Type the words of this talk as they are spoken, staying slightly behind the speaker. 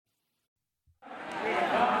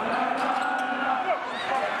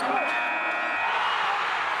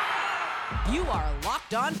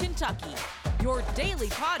Locked On Kentucky, your daily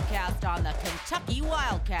podcast on the Kentucky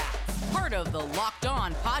Wildcats. Part of the Locked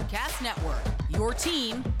On Podcast Network, your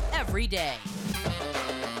team every day.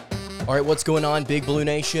 All right, what's going on, Big Blue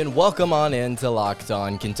Nation? Welcome on into Locked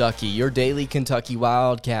On Kentucky, your daily Kentucky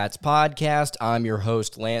Wildcats podcast. I'm your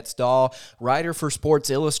host, Lance Dahl, writer for Sports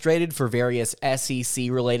Illustrated for various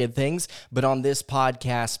SEC-related things. But on this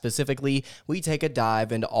podcast specifically, we take a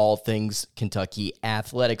dive into all things Kentucky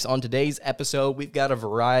athletics. On today's episode, we've got a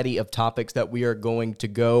variety of topics that we are going to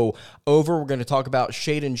go over. We're going to talk about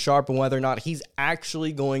Shaedon Sharpe and whether or not he's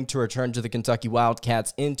actually going to return to the Kentucky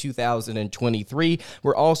Wildcats in 2023.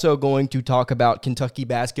 We're also going to talk about Kentucky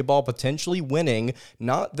basketball potentially winning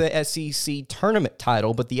not the SEC tournament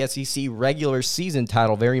title, but the SEC regular season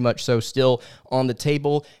title, very much so still on the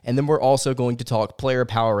table. And then we're also going to talk player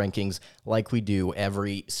power rankings like we do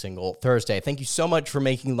every single Thursday. Thank you so much for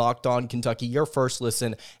making Locked On Kentucky your first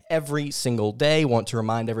listen every single day. Want to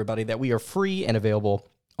remind everybody that we are free and available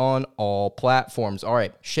on all platforms. All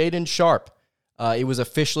right, Shaedon Sharpe. It was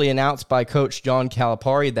officially announced by Coach John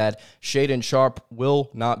Calipari that Shaedon Sharpe will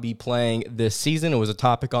not be playing this season. It was a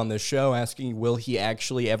topic on this show asking, will he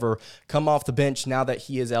actually ever come off the bench now that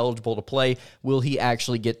he is eligible to play? Will he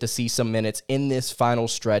actually get to see some minutes in this final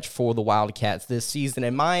stretch for the Wildcats this season?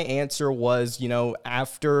 And my answer was,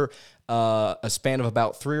 after a span of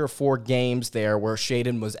about 3 or 4 games there where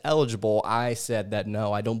Shaedon was eligible, I said that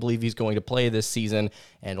no, I don't believe he's going to play this season,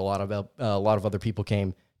 and a lot of other people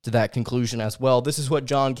came to that conclusion as well. This is what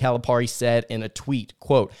John Calipari said in a tweet,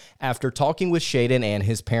 quote, "After talking with Shaedon and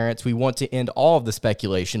his parents, we want to end all of the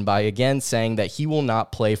speculation by again saying that he will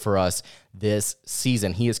not play for us this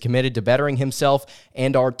season. He is committed to bettering himself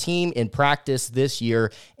and our team in practice this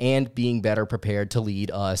year and being better prepared to lead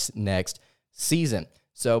us next season."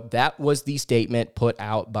 So that was the statement put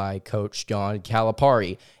out by Coach John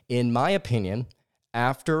Calipari. In my opinion,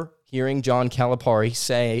 after hearing John Calipari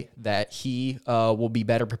say that he will be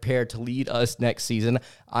better prepared to lead us next season,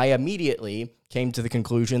 I immediately came to the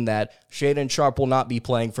conclusion that Shaedon Sharpe will not be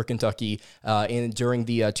playing for Kentucky during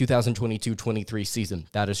the 2022-23 season.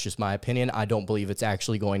 That is just my opinion. I don't believe it's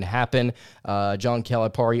actually going to happen. John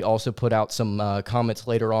Calipari also put out some comments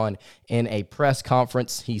later on in a press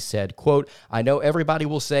conference. He said, quote, "I know everybody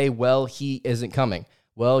will say, well, he isn't coming.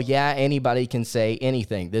 Well, yeah, anybody can say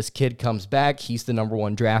anything. This kid comes back. He's the number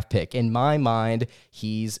 1 draft pick. In my mind,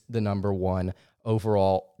 he's the number 1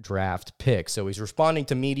 overall draft pick." So he's responding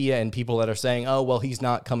to media and people that are saying, oh, well, he's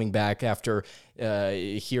not coming back after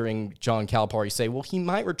hearing John Calipari say, well, he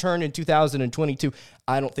might return in 2022.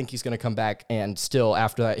 I don't think he's going to come back. And still,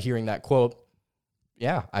 after that, hearing that quote,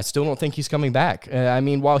 yeah, I still don't think he's coming back.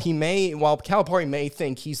 While Calipari may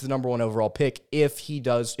think he's the number 1 overall pick, if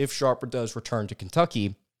Sharpe does return to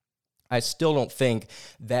Kentucky, I still don't think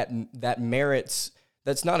that merits.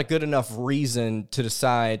 That's not a good enough reason to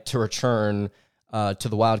decide to return to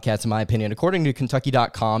the Wildcats, in my opinion. According to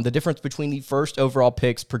Kentucky.com, the difference between the first overall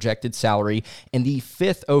pick's projected salary and the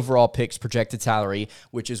 5th overall pick's projected salary,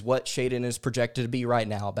 which is what Shaedon is projected to be right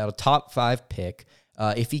now, about a top 5 pick,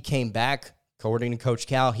 if he came back, according to Coach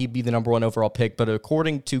Cal, he'd be the number 1 overall pick. But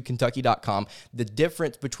according to Kentucky.com, the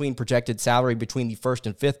difference between projected salary between the 1st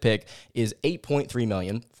and 5th pick is $8.3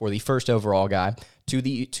 million for the 1st overall guy to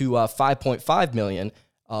 $5.5 million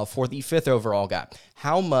for the 5th overall guy.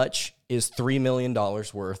 How much is $3 million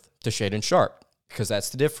worth to Shaedon Sharpe? Because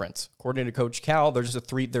that's the difference. According to Coach Cal, there's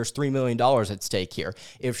 $3 million at stake here.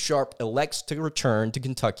 If Sharpe elects to return to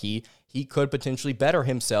Kentucky, he could potentially better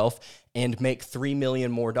himself and make $3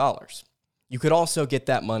 million more dollars. You could also get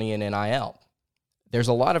that money in NIL. There's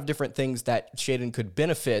a lot of different things that Shaedon could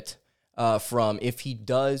benefit from if he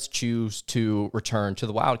does choose to return to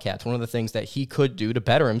the Wildcats. One of the things that he could do to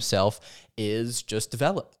better himself is just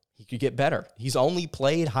develop. He could get better. He's only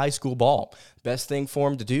played high school ball. Best thing for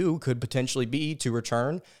him to do could potentially be to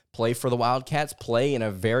return, play for the Wildcats, play in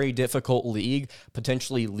a very difficult league,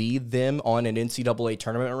 potentially lead them on an NCAA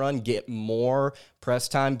tournament run, get more press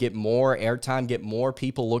time, get more airtime, get more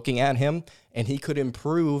people looking at him, and he could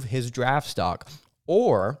improve his draft stock.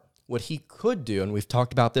 Or what he could do, and we've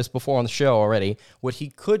talked about this before on the show already, what he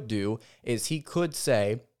could do is he could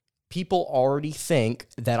say, people already think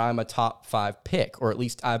that I'm a top 5 pick, or at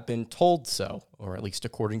least I've been told so, or at least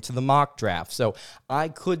according to the mock draft. So I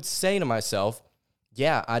could say to myself,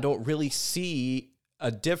 yeah, I don't really see a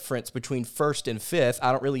difference between 1st and 5th.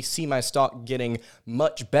 I don't really see my stock getting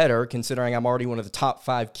much better considering I'm already one of the top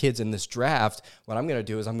 5 kids in this draft. What I'm going to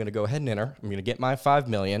do is I'm going to go ahead and enter. I'm going to get my $5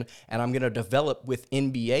 million, and I'm going to develop with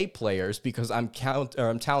NBA players because I'm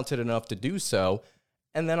talented enough to do so,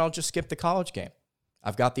 and then I'll just skip the college game.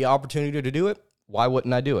 I've got the opportunity to do it. Why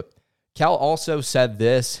wouldn't I do it? Cal also said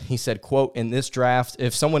this. He said, quote, in this draft,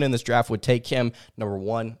 if someone in this draft would take him number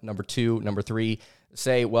 1, number 2, number 3,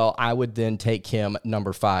 say, well, I would then take him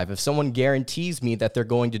number 5. If someone guarantees me that they're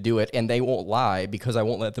going to do it, and they won't lie because I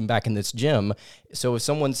won't let them back in this gym. So if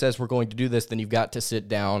someone says we're going to do this, then you've got to sit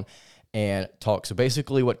down and talk. So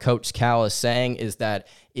basically what Coach Cal is saying is that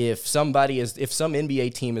if some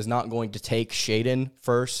NBA team is not going to take Shaedon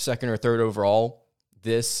first, second, or third overall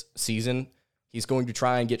this season, he's going to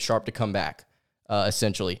try and get Sharp to come back,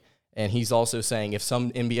 essentially. And he's also saying if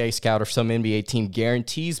some NBA scout or some NBA team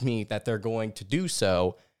guarantees me that they're going to do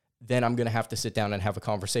so, then I'm going to have to sit down and have a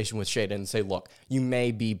conversation with Shaedon and say, look, you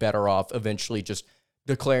may be better off eventually just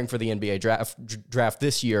declaring for the NBA draft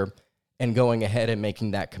this year and going ahead and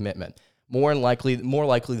making that commitment. More likely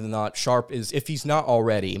than not, Sharp is, if he's not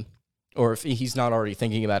already, or if he's not already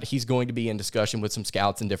thinking about it, he's going to be in discussion with some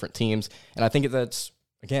scouts and different teams. And I think that's,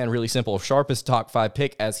 again, really simple. If Sharp is top 5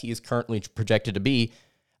 pick, as he is currently projected to be,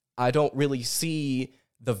 I don't really see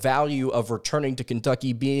the value of returning to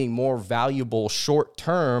Kentucky being more valuable short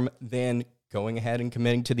term than going ahead and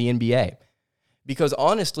committing to the NBA. Because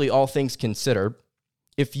honestly, all things considered,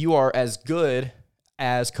 if you are as good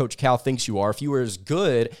as Coach Cal thinks you are, if you are as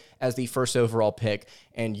good as the first overall pick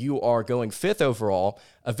and you are going 5th overall,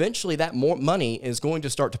 eventually that more money is going to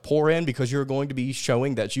start to pour in because you're going to be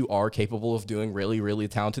showing that you are capable of doing really, really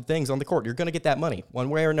talented things on the court. You're going to get that money. One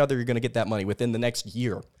way or another, you're going to get that money within the next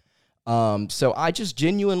year. So I just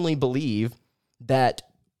genuinely believe that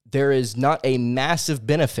there is not a massive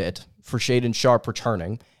benefit for Shaedon Sharp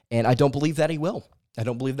returning, and I don't believe that he will. I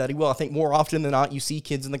think more often than not, you see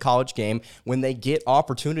kids in the college game, when they get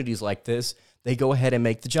opportunities like this, they go ahead and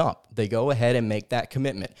make the jump. They go ahead and make that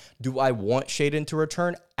commitment. Do I want Shaedon to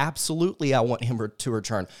return? Absolutely, I want him to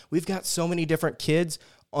return. We've got so many different kids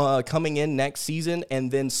coming in next season, and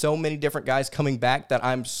then so many different guys coming back that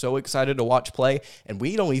I'm so excited to watch play, and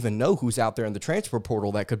we don't even know who's out there in the transfer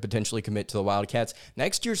portal that could potentially commit to the Wildcats.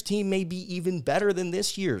 Next year's team may be even better than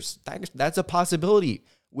this year's. That's a possibility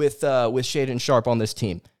with Shaedon Sharp on this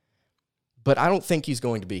team. But I don't think he's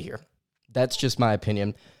going to be here. That's just my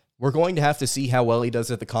opinion. We're going to have to see how well he does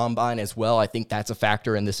at the Combine as well. I think that's a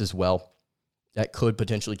factor in this as well. That could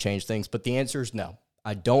potentially change things, but the answer is no.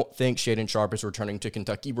 I don't think Shaedon Sharp is returning to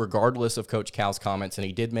Kentucky, regardless of Coach Cal's comments, and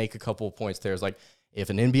he did make a couple of points there. It's like, if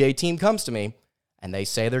an NBA team comes to me and they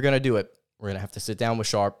say they're going to do it, we're going to have to sit down with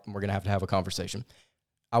Sharp, and we're going to have a conversation.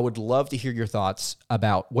 I would love to hear your thoughts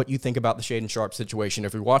about what you think about the Shaedon Sharp situation.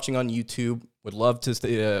 If you're watching on YouTube, would love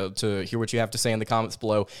to hear what you have to say in the comments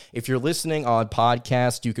below. If you're listening on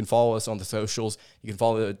podcast, you can follow us on the socials. You can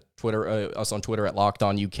follow us on Twitter at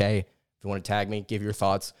LockedOnUK. If you want to tag me, give your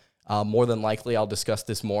thoughts. More than likely, I'll discuss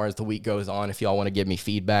this more as the week goes on if y'all want to give me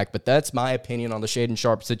feedback. But that's my opinion on the Shaedon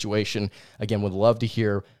Sharp situation. Again, would love to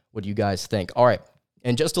hear what you guys think. All right.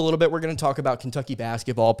 In just a little bit, we're going to talk about Kentucky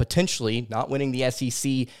basketball potentially not winning the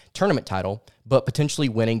SEC tournament title, but potentially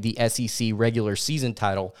winning the SEC regular season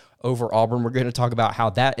title over Auburn. We're going to talk about how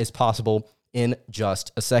that is possible in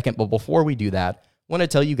just a second. But before we do that, I want to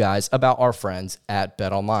tell you guys about our friends at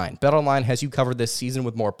BetOnline. BetOnline has you covered this season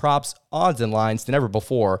with more props, odds, and lines than ever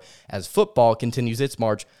before as football continues its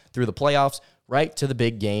march through the playoffs right to the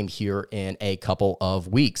big game here in a couple of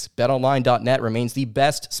weeks. BetOnline.net remains the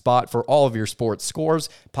best spot for all of your sports scores,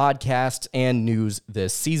 podcasts, and news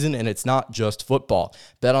this season, and it's not just football.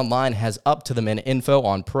 BetOnline has up-to-the-minute info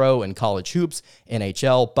on pro and college hoops,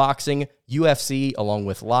 NHL, boxing, UFC, along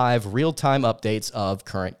with live, real-time updates of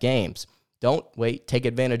current games. Don't wait. Take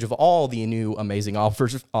advantage of all the new amazing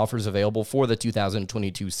offers available for the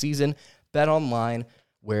 2022 season. BetOnline,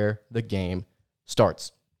 where the game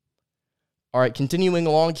starts. All right, continuing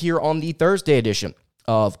along here on the Thursday edition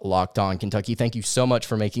of Locked On Kentucky. Thank you so much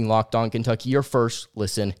for making Locked On Kentucky your first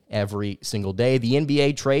listen every single day. The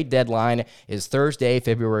NBA trade deadline is Thursday,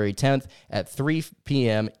 February 10th at 3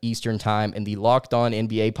 p.m. Eastern Time, and the Locked On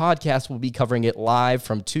NBA podcast will be covering it live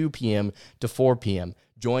from 2 p.m. to 4 p.m.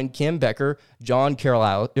 Join Kim Becker, John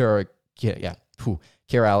Carollis,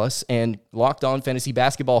 and Locked On Fantasy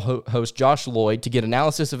Basketball host Josh Lloyd to get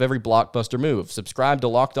analysis of every blockbuster move. Subscribe to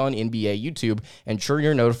Locked On NBA YouTube and turn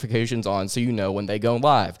your notifications on so you know when they go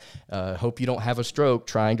live. Hope you don't have a stroke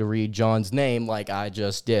trying to read John's name like I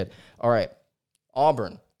just did. All right,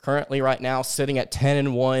 Auburn. Currently, right now, sitting at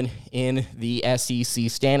 10-1 in the SEC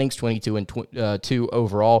standings, 22-2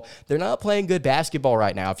 overall. They're not playing good basketball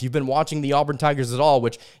right now. If you've been watching the Auburn Tigers at all,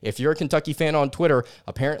 which if you're a Kentucky fan on Twitter,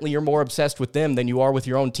 apparently you're more obsessed with them than you are with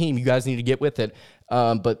your own team. You guys need to get with it.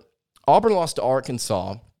 But Auburn lost to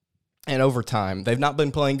Arkansas in overtime. They've not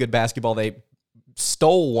been playing good basketball. They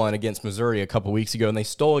stole one against Missouri a couple weeks ago, and they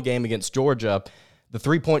stole a game against Georgia. The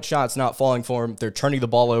three-point shot's not falling for them. They're turning the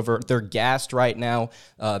ball over. They're gassed right now.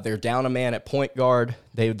 They're down a man at point guard.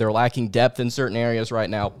 They're lacking depth in certain areas right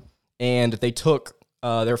now. And they took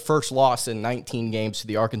their first loss in 19 games to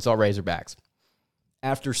the Arkansas Razorbacks.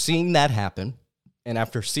 After seeing that happen, and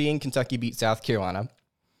after seeing Kentucky beat South Carolina,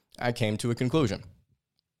 I came to a conclusion.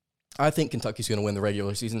 I think Kentucky's going to win the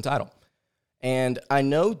regular season title. And I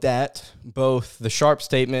know that both the Sharp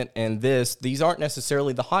statement and these aren't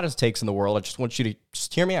necessarily the hottest takes in the world. I just want you to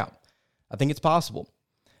just hear me out. I think it's possible.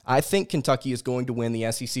 I think Kentucky is going to win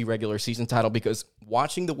the SEC regular season title because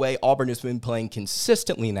watching the way Auburn has been playing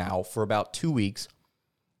consistently now for about 2 weeks,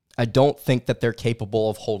 I don't think that they're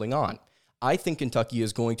capable of holding on. I think Kentucky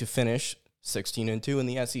is going to finish 16-2 in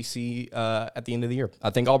the SEC at the end of the year.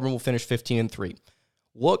 I think Auburn will finish 15-3.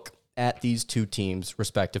 Look at these two teams'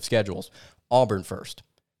 respective schedules. Auburn first.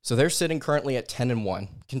 So they're sitting currently at 10-1.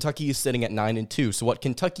 Kentucky is sitting at 9-2. So what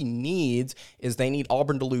Kentucky needs is they need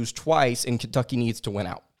Auburn to lose twice, and Kentucky needs to win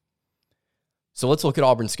out. So let's look at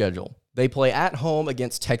Auburn's schedule. They play at home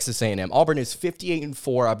against Texas A&M. Auburn is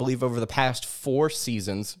 58-4, I believe, over the past 4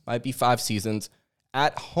 seasons, might be 5 seasons,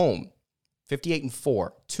 at home.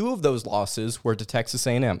 58-4. 2 of those losses were to Texas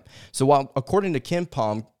A&M. So while, according to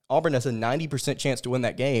KenPom, Auburn has a 90% chance to win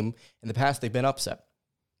that game, in the past they've been upset.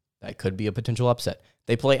 That could be a potential upset.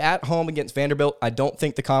 They play at home against Vanderbilt. I don't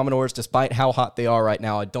think the Commodores, despite how hot they are right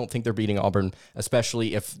now, I don't think they're beating Auburn,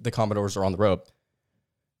 especially if the Commodores are on the road.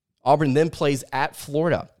 Auburn then plays at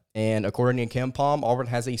Florida. And according to KenPom, Auburn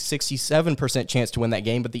has a 67% chance to win that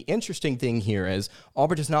game. But the interesting thing here is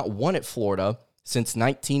Auburn has not won at Florida since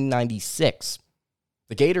 1996.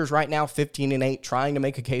 The Gators right now 15-8, trying to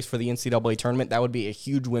make a case for the NCAA tournament. That would be a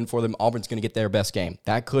huge win for them. Auburn's going to get their best game.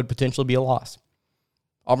 That could potentially be a loss.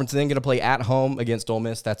 Auburn's then going to play at home against Ole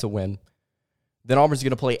Miss. That's a win. Then Auburn's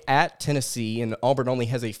going to play at Tennessee, and Auburn only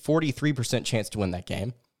has a 43% chance to win that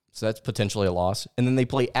game. So that's potentially a loss. And then they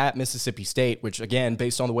play at Mississippi State, which, again,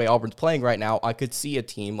 based on the way Auburn's playing right now, I could see a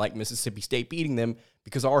team like Mississippi State beating them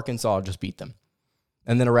because Arkansas just beat them.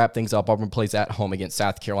 And then to wrap things up, Auburn plays at home against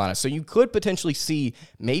South Carolina. So you could potentially see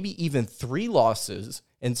maybe even 3 losses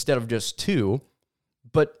instead of just 2.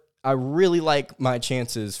 But I really like my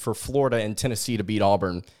chances for Florida and Tennessee to beat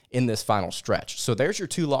Auburn in this final stretch. So there's your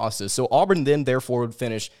 2 losses. So Auburn then, therefore, would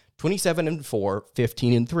finish 27-4,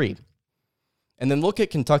 15-3. And then look at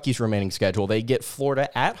Kentucky's remaining schedule. They get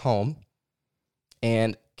Florida at home,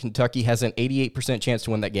 and Kentucky has an 88% chance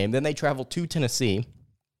to win that game. Then they travel to Tennessee,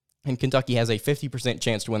 and Kentucky has a 50%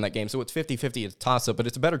 chance to win that game. So it's 50-50, it's a toss-up, but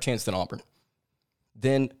it's a better chance than Auburn.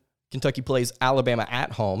 Then Kentucky plays Alabama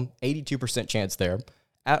at home, 82% chance there.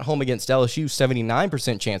 At home against LSU,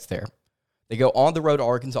 79% chance there. They go on the road to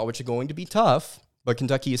Arkansas, which is going to be tough, but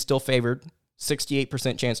Kentucky is still favored,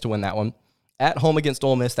 68% chance to win that one. At home against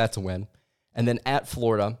Ole Miss, that's a win. And then at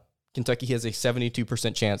Florida, Kentucky has a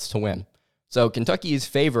 72% chance to win. So Kentucky is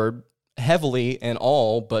favored heavily in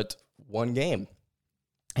all but 1 game.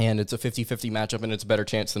 And it's a 50-50 matchup, and it's a better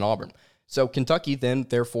chance than Auburn. So Kentucky then,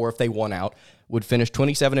 therefore, if they won out, would finish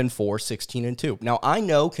 27-4, 16-2. Now, I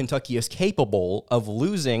know Kentucky is capable of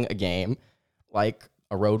losing a game like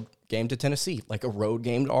a road game to Tennessee, like a road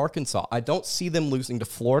game to Arkansas. I don't see them losing to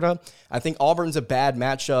Florida. I think Auburn's a bad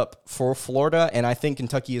matchup for Florida, and I think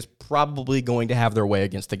Kentucky is probably going to have their way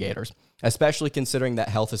against the Gators, especially considering that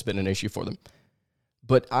health has been an issue for them.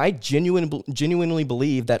 But I genuinely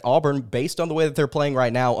believe that Auburn, based on the way that they're playing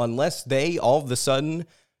right now, unless they all of a sudden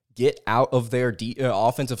get out of their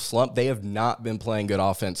offensive slump, they have not been playing good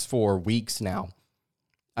offense for weeks now.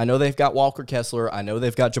 I know they've got Walker Kessler. I know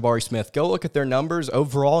they've got Jabari Smith. Go look at their numbers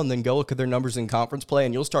overall and then go look at their numbers in conference play,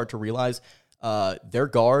 and you'll start to realize their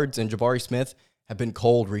guards and Jabari Smith have been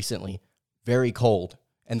cold recently, very cold.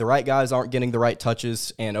 And the right guys aren't getting the right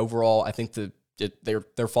touches, and overall, I think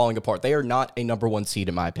they're falling apart. They are not a number 1 seed,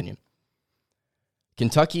 in my opinion.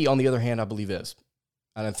 Kentucky, on the other hand, I believe is.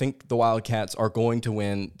 And I think the Wildcats are going to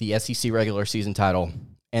win the SEC regular season title.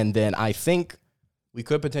 And then I think we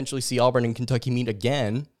could potentially see Auburn and Kentucky meet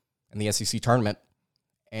again in the SEC tournament.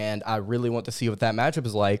 And I really want to see what that matchup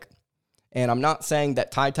is like. And I'm not saying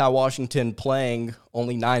that Ty Washington playing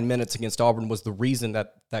only 9 minutes against Auburn was the reason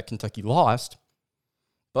that Kentucky lost.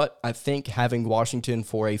 But I think having Washington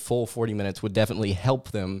for a full 40 minutes would definitely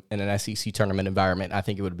help them in an SEC tournament environment. I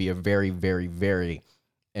think it would be a very, very, very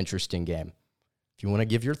interesting game. If you want to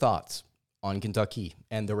give your thoughts on Kentucky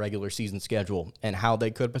and the regular season schedule and how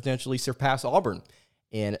they could potentially surpass Auburn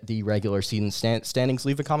in the regular season standings,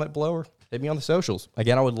 leave a comment below or hit me on the socials.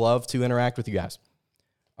 Again, I would love to interact with you guys.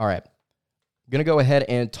 All right. I'm going to go ahead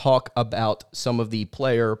and talk about some of the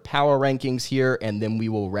player power rankings here, and then we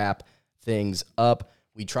will wrap things up.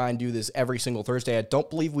 We try and do this every single Thursday. I don't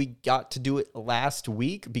believe we got to do it last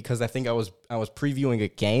week because I think I was previewing a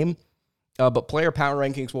game. But player power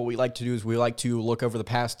rankings, what we like to do is we like to look over the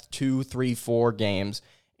past 2, 3, 4 games,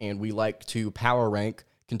 and we like to power rank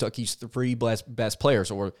Kentucky's 3 best players,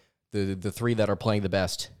 or the 3 that are playing the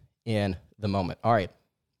best in the moment. All right,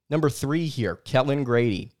 number 3 here, Kellen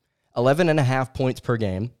Grady, 11.5 points per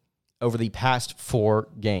game over the past 4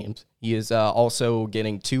 games. He is also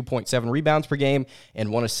getting 2.7 rebounds per game and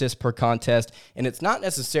 1 assist per contest. And it's not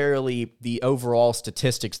necessarily the overall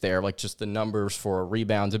statistics there, like just the numbers for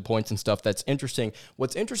rebounds and points and stuff that's interesting.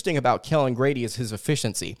 What's interesting about Kellen Grady is his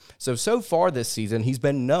efficiency. So far this season, he's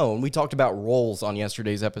been known, we talked about roles on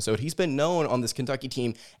yesterday's episode, he's been known on this Kentucky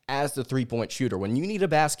team as the three-point shooter. When you need a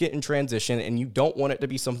basket in transition and you don't want it to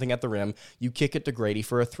be something at the rim, you kick it to Grady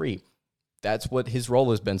for a 3. That's what his role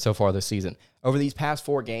has been so far this season. Over these past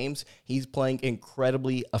 4 games, he's playing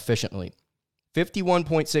incredibly efficiently.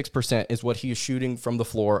 51.6% is what he is shooting from the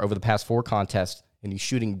floor over the past 4 contests, and he's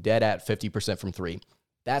shooting dead at 50% from 3.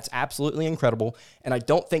 That's absolutely incredible, and I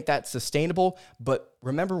don't think that's sustainable, but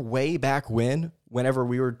remember way back whenever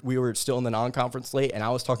we were still in the non-conference slate, and I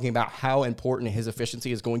was talking about how important his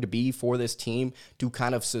efficiency is going to be for this team to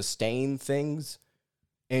kind of sustain things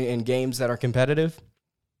in games that are competitive?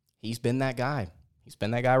 He's been that guy. He's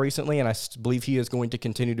been that guy recently, and I believe he is going to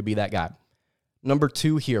continue to be that guy. Number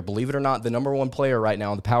 2 here, believe it or not, the number 1 player right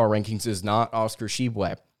now in the power rankings is not Oscar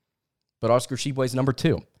Tshiebwe, but Oscar Tshiebwe is number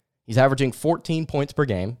 2. He's averaging 14 points per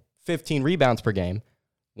game, 15 rebounds per game,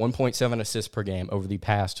 1.7 assists per game over the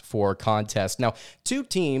past 4 contests. Now, 2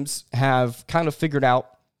 teams have kind of figured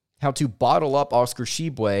out how to bottle up Oscar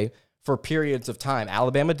Tshiebwe for periods of time.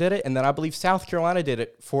 Alabama did it, and then I believe South Carolina did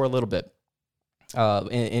it for a little bit.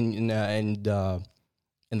 In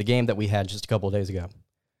the game that we had just a couple of days ago.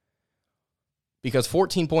 Because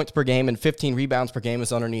 14 points per game and 15 rebounds per game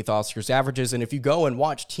is underneath Oscar's averages, and if you go and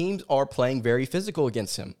watch, teams are playing very physical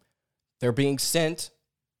against him. They're being sent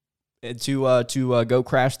to go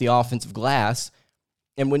crash the offensive glass,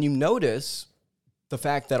 and when you notice the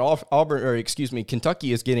fact that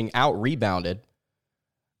Kentucky is getting out-rebounded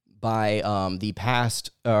by out of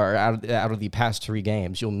the past 3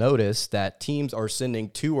 games, you'll notice that teams are sending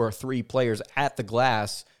 2 or 3 players at the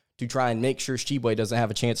glass to try and make sure Tshiebwe doesn't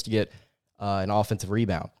have a chance to get an offensive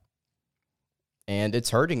rebound. And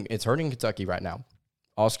it's hurting Kentucky right now.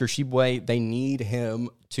 Oscar Tshiebwe, they need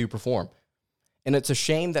him to perform. And it's a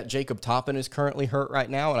shame that Jacob Toppin is currently hurt right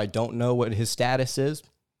now, and I don't know what his status is.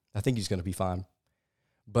 I think he's going to be fine.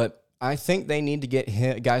 But I think they need to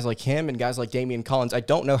get guys like him and guys like Damian Collins. I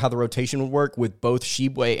don't know how the rotation would work with both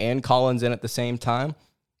Tshiebwe and Collins in at the same time.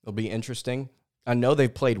 It'll be interesting. I know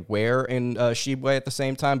they've played Ware and Tshiebwe at the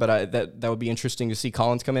same time, but that would be interesting to see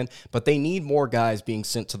Collins come in. But they need more guys being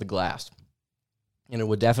sent to the glass, and it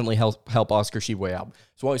would definitely help Oscar Tshiebwe out.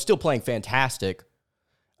 So while he's still playing fantastic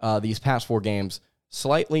these past 4 games,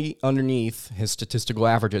 slightly underneath his statistical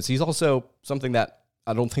averages, he's also something that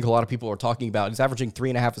I don't think a lot of people are talking about. He's averaging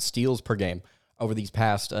 3.5 steals per game over these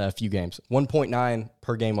past few games. 1.9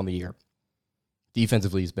 per game on the year.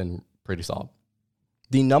 Defensively, he's been pretty solid.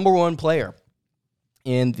 The number 1 player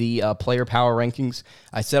in the player power rankings,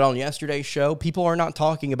 I said on yesterday's show, people are not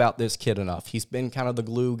talking about this kid enough. He's been kind of the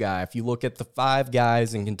glue guy. If you look at the 5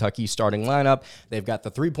 guys in Kentucky's starting lineup, they've got the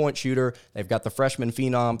 3-point shooter, they've got the freshman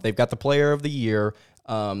phenom, they've got the player of the year.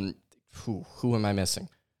 Who am I missing?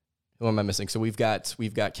 So we've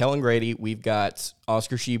got Kellen Grady, we've got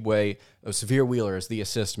Oscar Tshiebwe, Severe Wheeler is the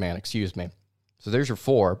assist man, So there's your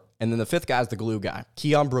 4. And then the 5th guy is the glue guy,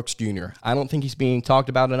 Keon Brooks Jr. I don't think he's being talked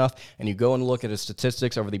about enough, and you go and look at his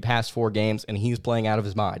statistics over the past 4 games, and he's playing out of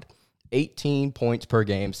his mind. 18 points per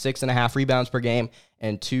game, 6.5 rebounds per game,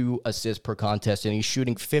 and 2 assists per contest, and he's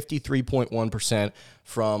shooting 53.1%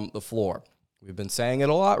 from the floor. We've been saying it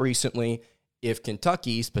a lot recently. If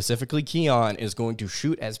Kentucky, specifically Keon, is going to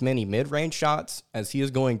shoot as many mid-range shots as he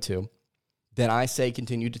is going to, then I say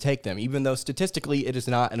continue to take them. Even though statistically it is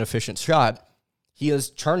not an efficient shot, he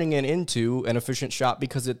is turning it into an efficient shot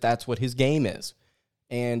because that's what his game is.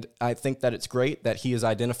 And I think that it's great that he has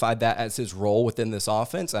identified that as his role within this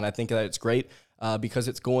offense, and I think that it's great because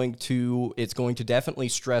it's going to definitely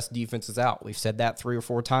stress defenses out. We've said that 3 or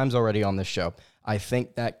 4 times already on this show. I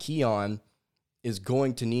think that Keon is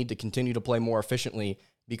going to need to continue to play more efficiently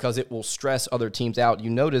because it will stress other teams out. You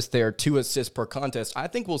notice there are 2 assists per contest. I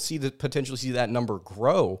think we'll potentially see that number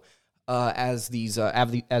grow as these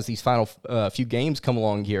final few games come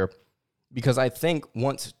along here, because I think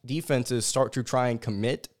once defenses start to try and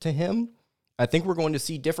commit to him, I think we're going to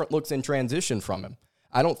see different looks in transition from him.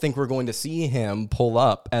 I don't think we're going to see him pull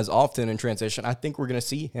up as often in transition. I think we're going to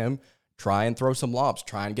see him try and throw some lobs,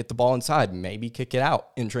 try and get the ball inside, maybe kick it out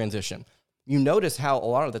in transition. You notice how a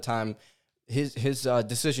lot of the time his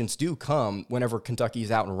decisions do come whenever Kentucky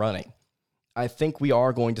is out and running. I think we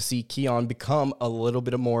are going to see Keon become a little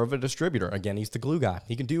bit more of a distributor. Again, he's the glue guy.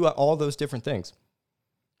 He can do all those different things.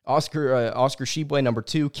 Oscar Tshiebwe, number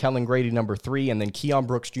 2, Kellen Grady, number 3, and then Keon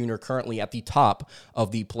Brooks Jr. currently at the top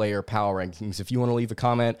of the player power rankings. If you want to leave a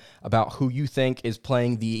comment about who you think is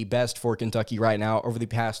playing the best for Kentucky right now over the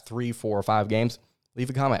past 3, 4, or 5 games, leave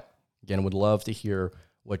a comment. Again, would love to hear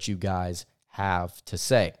what you guys have to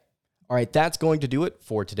say. All right, that's going to do it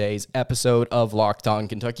for today's episode of Locked On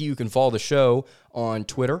Kentucky. You can follow the show on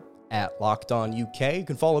Twitter at Locked On UK. You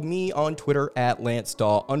can follow me on Twitter at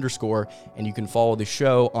 @LanceDahl_, and you can follow the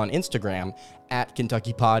show on Instagram at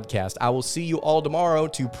Kentucky Podcast. I will see you all tomorrow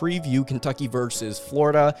to preview Kentucky versus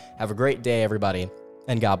Florida. Have a great day, everybody,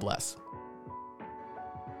 and God bless.